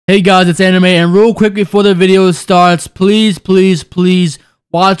Hey guys, it's Anime, and real quick before the video starts, please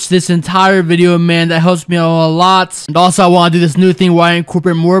watch this entire video, man. That helps me out a lot. And also, I want to do this new thing where I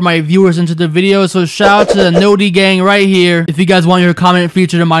incorporate more of my viewers into the video. So shout out to the Noti gang right here. If you guys want your comment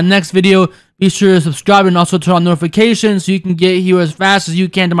featured in my next video, be sure to subscribe and also turn on notifications so you can get here as fast as you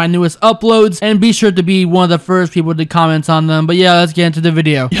can to my newest uploads. And be sure to be one of the first people to comment on them. But yeah, let's get into the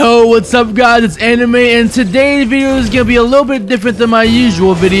video. Yo, what's up guys? It's Anime, and today's video is going to be a little bit different than my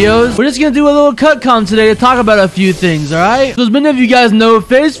usual videos. We're just going to do a little cut today to talk about a few things, alright? So as many of you guys know,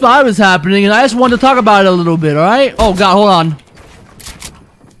 Phase 5 is happening, and I just wanted to talk about it a little bit, alright? Oh god, hold on.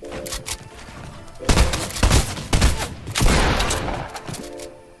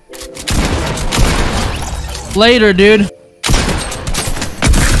 Later, dude.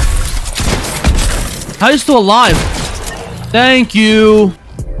 How are you still alive? Thank you.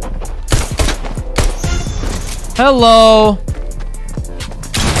 Hello.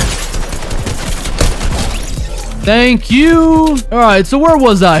 Thank you. Alright, so where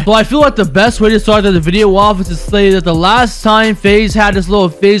was I? So I feel like the best way to start the video off is to say that the last time FaZe had this little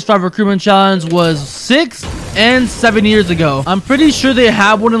Phase 5 recruitment challenge was 6 and 7 years ago. I'm pretty sure they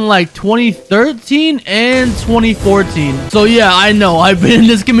had one in like 2013 and 2014. So yeah, I know I've been in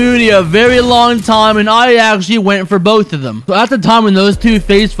this community a very long time, and I actually went for both of them. So at the time when those two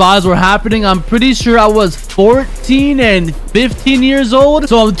Phase 5s were happening, I'm pretty sure I was 14 and 15 years old.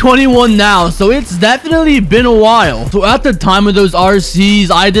 So I'm 21 now, so it's definitely been a while. So at the time of those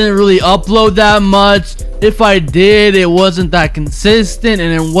RCs, I didn't really upload that much. If I did, it wasn't that consistent,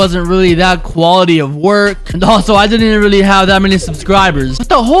 and it wasn't really that quality of work. And also, I didn't really have that many subscribers. But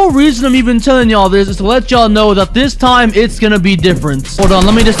the whole reason I'm even telling y'all this is to let y'all know that this time it's gonna be different. Hold on,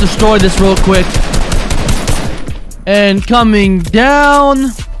 let me just destroy this real quick. And coming down.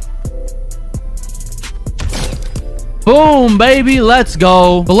 Boom, baby, let's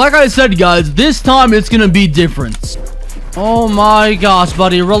go. But like I said, guys, this time it's gonna be different. Oh my gosh,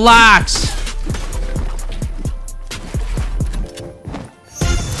 buddy, relax.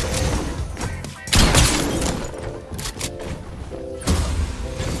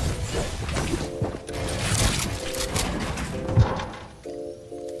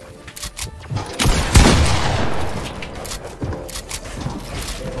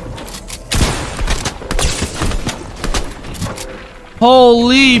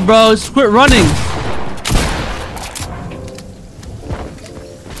 Holy, bro, just quit running.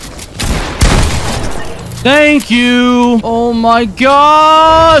 Thank you. Oh my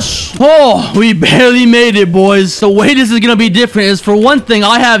gosh. Oh, we barely made it, boys. The way this is gonna be different is, for one thing,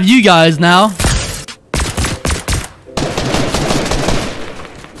 I have you guys now.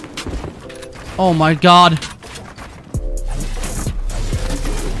 Oh my god.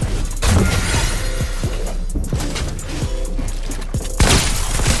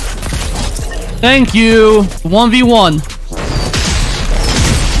 Thank you. 1v1.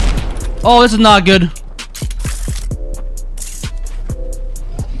 Oh, this is not good.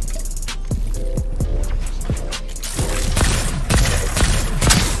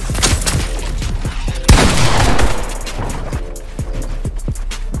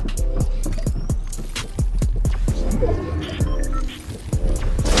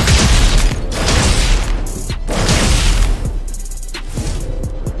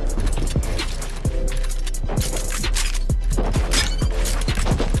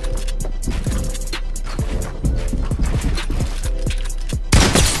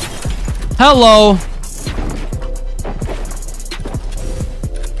 Hello.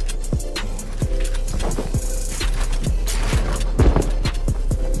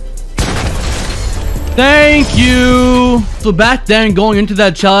 Thank you. So back then, going into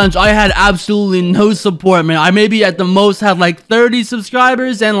that challenge, I had absolutely no support, man. I maybe at the most had like 30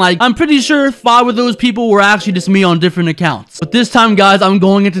 subscribers, and like I'm pretty sure 5 of those people were actually just me on different accounts. But this time, guys, I'm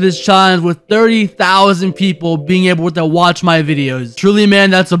going into this challenge with 30,000 people being able to watch my videos. Truly,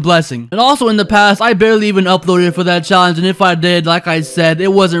 man, that's a blessing. And also in the past, I barely even uploaded for that challenge, and if I did, like I said,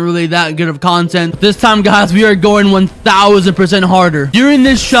 it wasn't really that good of content. But this time, guys, we are going 1000% harder. During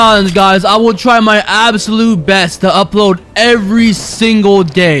this challenge, guys, I will try my absolute best to upload every single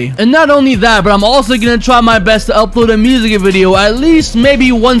day. And not only that, but I'm also gonna try my best to upload a music video at least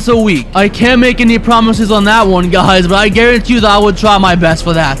maybe once a week. I can't make any promises on that one, guys, but I guarantee you that I would try my best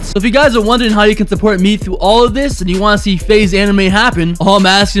for that. So if you guys are wondering how you can support me through all of this, and you want to see FaZe anime happen, all I'm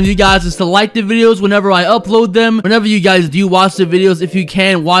asking of you guys is to like the videos whenever I upload them. Whenever you guys do watch the videos, if you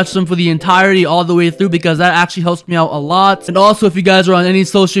can, watch them for the entirety all the way through, because that actually helps me out a lot. And also, if you guys are on any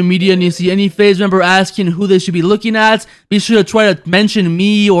social media and you see any FaZe member asking who they should be looking at, be sure to try to mention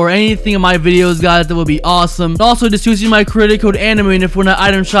me or anything in my videos, guys. That would be awesome. And also, just using my creator code anime if we're in an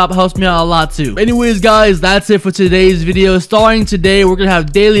item shop helps me out a lot too. Anyways, guys, that's it for today's video. Starting today, we're gonna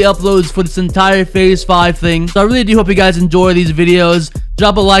have daily uploads for this entire phase 5 thing. So I really do hope you guys enjoy these videos.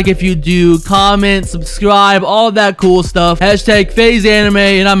 Drop a like if you do, comment, subscribe, all that cool stuff. Hashtag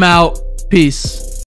FaZeAnime, and I'm out. Peace.